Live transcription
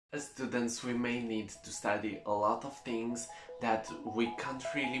As students, we may need to study a lot of things that we can't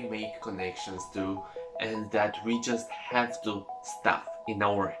really make connections to, and that we just have to stuff in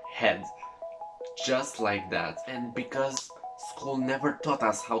our head, just like that. And because school never taught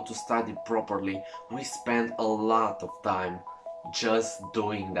us how to study properly, we spend a lot of time just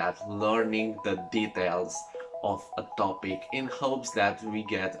doing that, learning the details of a topic in hopes that we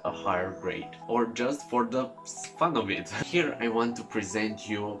get a higher grade, or just for the fun of it. Here I want to present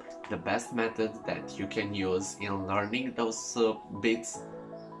you the best method that you can use in learning those bits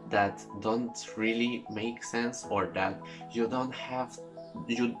that don't really make sense, or that you don't have,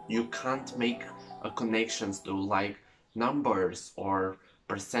 you can't make a connections to, like numbers or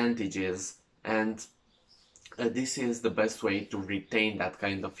percentages. And this is the best way to retain that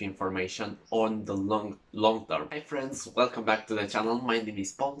kind of information on the long term. Hi friends, welcome back to the channel. My name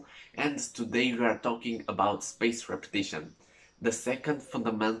is Paul, and today we are talking about spaced repetition, the second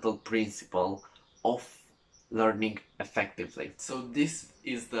fundamental principle of learning effectively. So this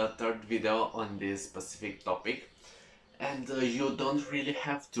is the third video on this specific topic, and you don't really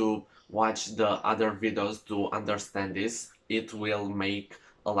have to watch the other videos to understand this. It will make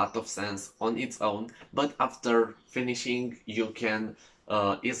a lot of sense on its own, but after finishing you can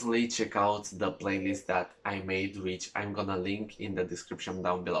easily check out the playlist that I made, which I'm gonna link in the description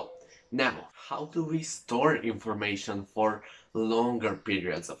down below. Now, how do we store information for longer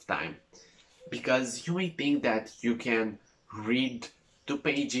periods of time? Because you may think that you can read 2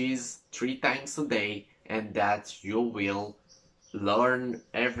 pages 3 times a day and that you will learn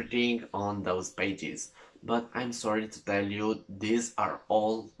everything on those pages. But I'm sorry to tell you, these are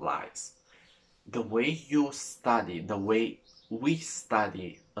all lies. The way you study, the way we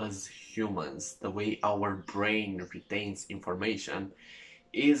study as humans, the way our brain retains information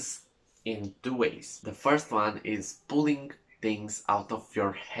is in 2 ways. The first one is pulling things out of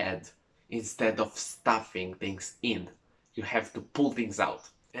your head instead of stuffing things in. You have to pull things out.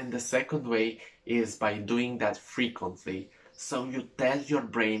 And the second way is by doing that frequently. So you tell your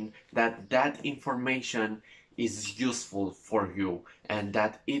brain that that information is useful for you and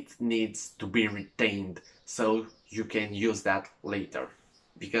that it needs to be retained so you can use that later.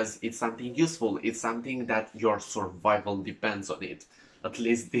 Because it's something useful, it's something that your survival depends on it. At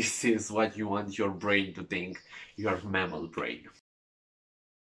least this is what you want your brain to think, your mammal brain.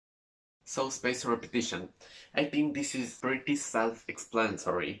 So spaced repetition. I think this is pretty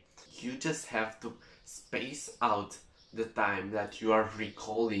self-explanatory. You just have to space out the time that you are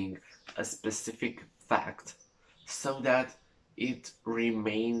recalling a specific fact so that it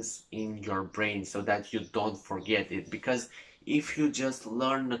remains in your brain, so that you don't forget it. Because if you just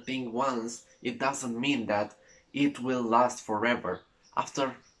learn a thing once, it doesn't mean that it will last forever.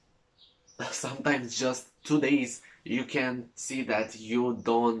 After sometimes just 2 days, you can see that you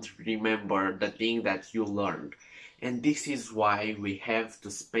don't remember the thing that you learned. And this is why we have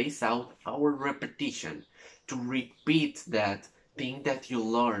to space out our repetition, to repeat that thing that you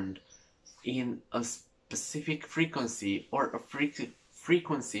learned in a specific frequency, or a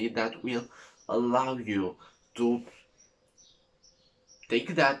frequency that will allow you to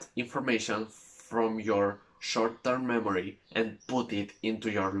take that information from your short-term memory and put it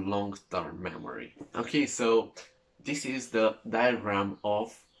into your long-term memory. Okay, so this is the diagram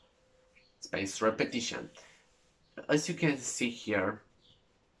of spaced repetition. As you can see here,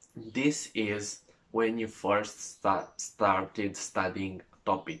 this is when you first started studying a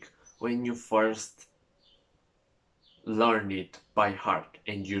topic, when you first learned it by heart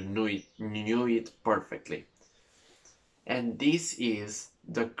and you knew it perfectly. And this is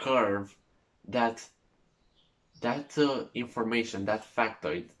the curve that information, that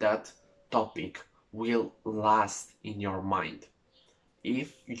factoid, that topic will last in your mind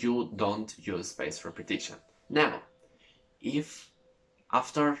if you don't use spaced repetition. Now, if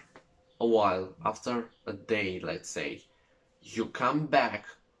after a while, after a day, let's say, you come back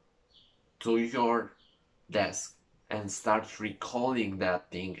to your desk and start recalling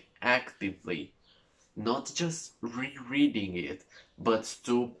that thing actively, not just rereading it, but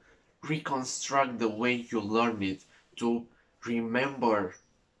to reconstruct the way you learn it, to remember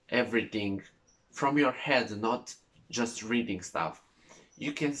everything from your head, not just reading stuff,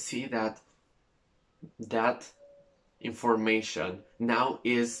 you can see that that information now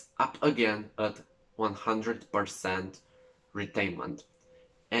is up again at 100% retainment.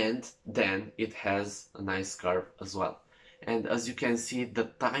 And then it has a nice curve as well. And as you can see, the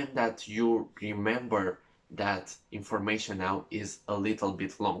time that you remember that information now is a little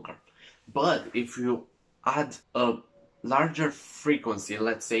bit longer. But if you add a larger frequency,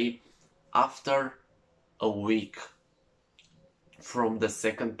 let's say after a week, from the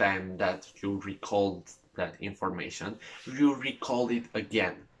second time that you recalled that information, you recall it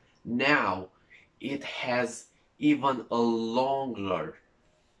again. Now it has even a longer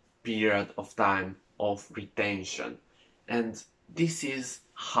period of time of retention. And this is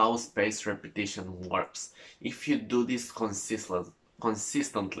how spaced repetition works. If you do this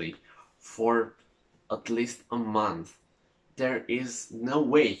consistently for at least a month, there is no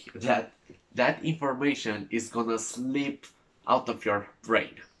way that that information is gonna slip out of your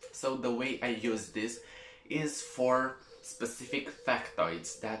brain. So the way I use this is for specific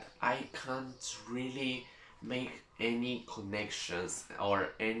factoids that I can't really make any connections or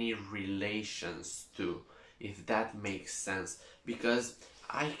any relations to, if that makes sense, because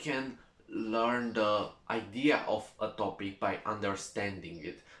I can learn the idea of a topic by understanding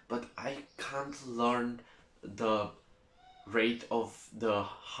it, but I can't learn the rate of the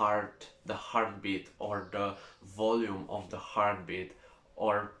heartbeat, or the volume of the heartbeat,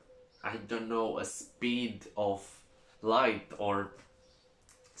 or I don't know, a speed of light, or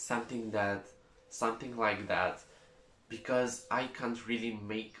something that something like that, because I can't really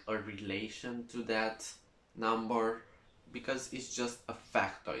make a relation to that number, because it's just a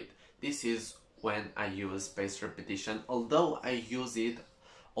factoid. This is when I use spaced repetition, although I use it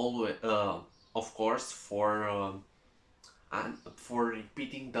always, of course, for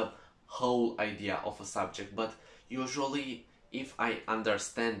repeating the whole idea of a subject, but usually if I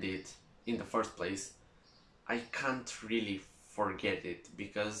understand it in the first place, I can't really forget it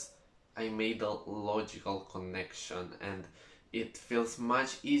because I made a logical connection, and it feels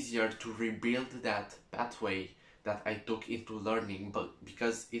much easier to rebuild that pathway that I took into learning, but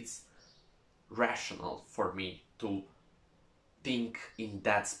because it's rational for me to think in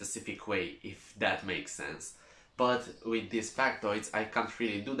that specific way, if that makes sense. But with these factoids, I can't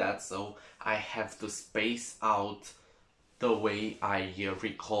really do that, so I have to space out the way I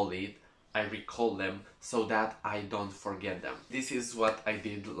recall it. I recall them so that I don't forget them. This is what I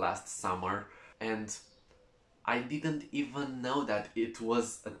did last summer, and I didn't even know that it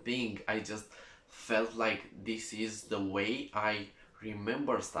was a thing. I just felt like this is the way I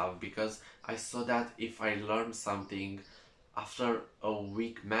remember stuff, because I saw that if I learned something after a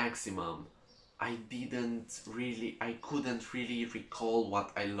week maximum, I couldn't really recall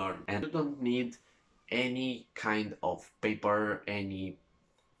what I learned. And you don't need any kind of paper, any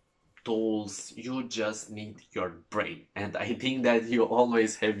tools, you just need your brain. And I think that you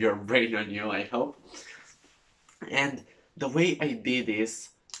always have your brain on you, I hope. And the way I did is,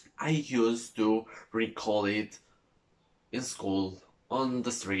 I used to recall it in school, on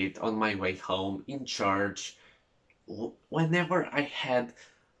the street, on my way home, in church, whenever I had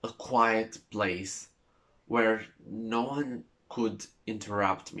a quiet place where no one could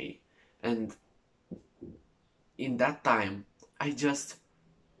interrupt me. And in that time, I just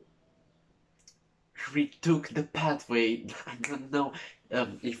retook the pathway. I don't know,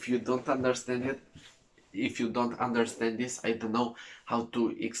 if you don't understand it, if you don't understand this, I don't know how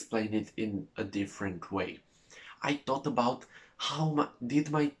to explain it in a different way. I thought about how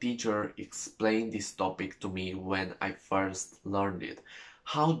did my teacher explain this topic to me when I first learned it?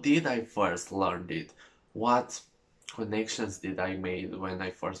 How did I first learn it? What connections did I made when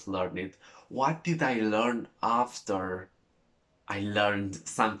I first learned it? What did I learn after I learned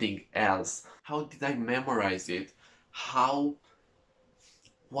something else? How did I memorize it?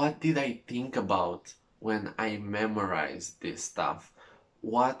 What did I think about when I memorized this stuff?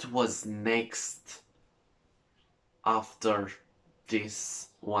 What was next after this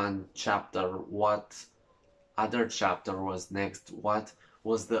one chapter? What other chapter was next? What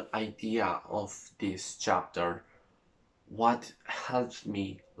was the idea of this chapter? What helped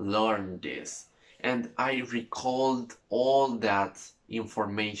me learn this? And I recalled all that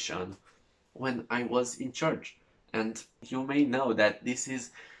information when I was in church. And you may know that this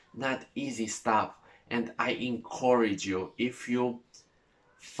is not easy stuff, and I encourage you, if you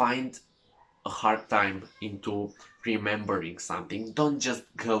find a hard time into remembering something, don't just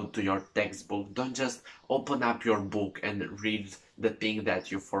go to your textbook, don't just open up your book and read the thing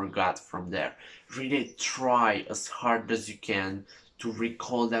that you forgot from there. Really try as hard as you can to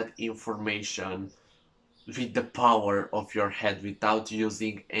recall that information with the power of your head, without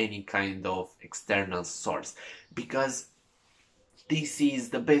using any kind of external source, because this is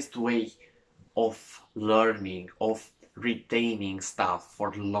the best way of learning, of retaining stuff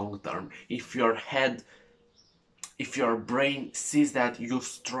for long term. If your brain sees that you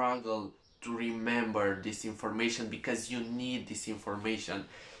struggle to remember this information because you need this information,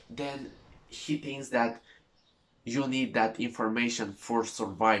 then he thinks that you need that information for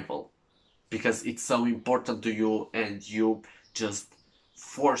survival, because it's so important to you, and you just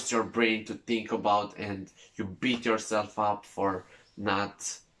force your brain to think about, and you beat yourself up for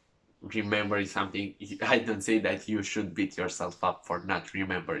not remembering something. I don't say that you should beat yourself up for not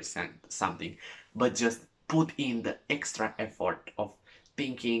remembering something, but just put in the extra effort of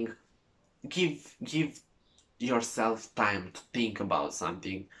thinking. Give yourself time to think about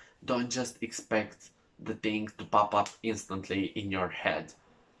something. Don't just expect the thing to pop up instantly in your head.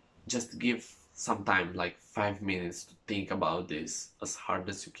 Just give some time, like 5 minutes, to think about this as hard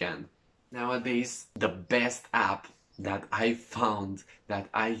as you can. Nowadays, the best app that I found that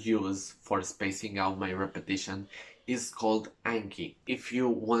I use for spacing out my repetition is called Anki. If you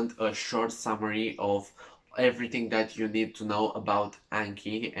want a short summary of everything that you need to know about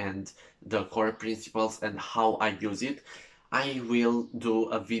Anki and the core principles and how I use it, I will do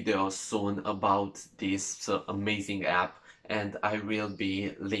a video soon about this amazing app, and I will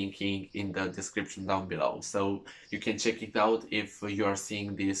be linking in the description down below, so you can check it out if you are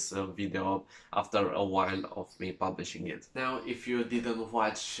seeing this video after a while of me publishing it. Now, if you didn't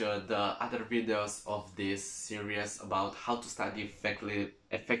watch the other videos of this series about how to study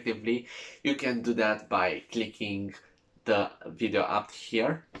effectively, you can do that by clicking the video up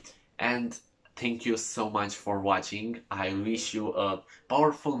here. And thank you so much for watching. I wish you a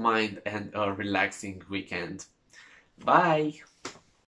powerful mind and a relaxing weekend. Bye!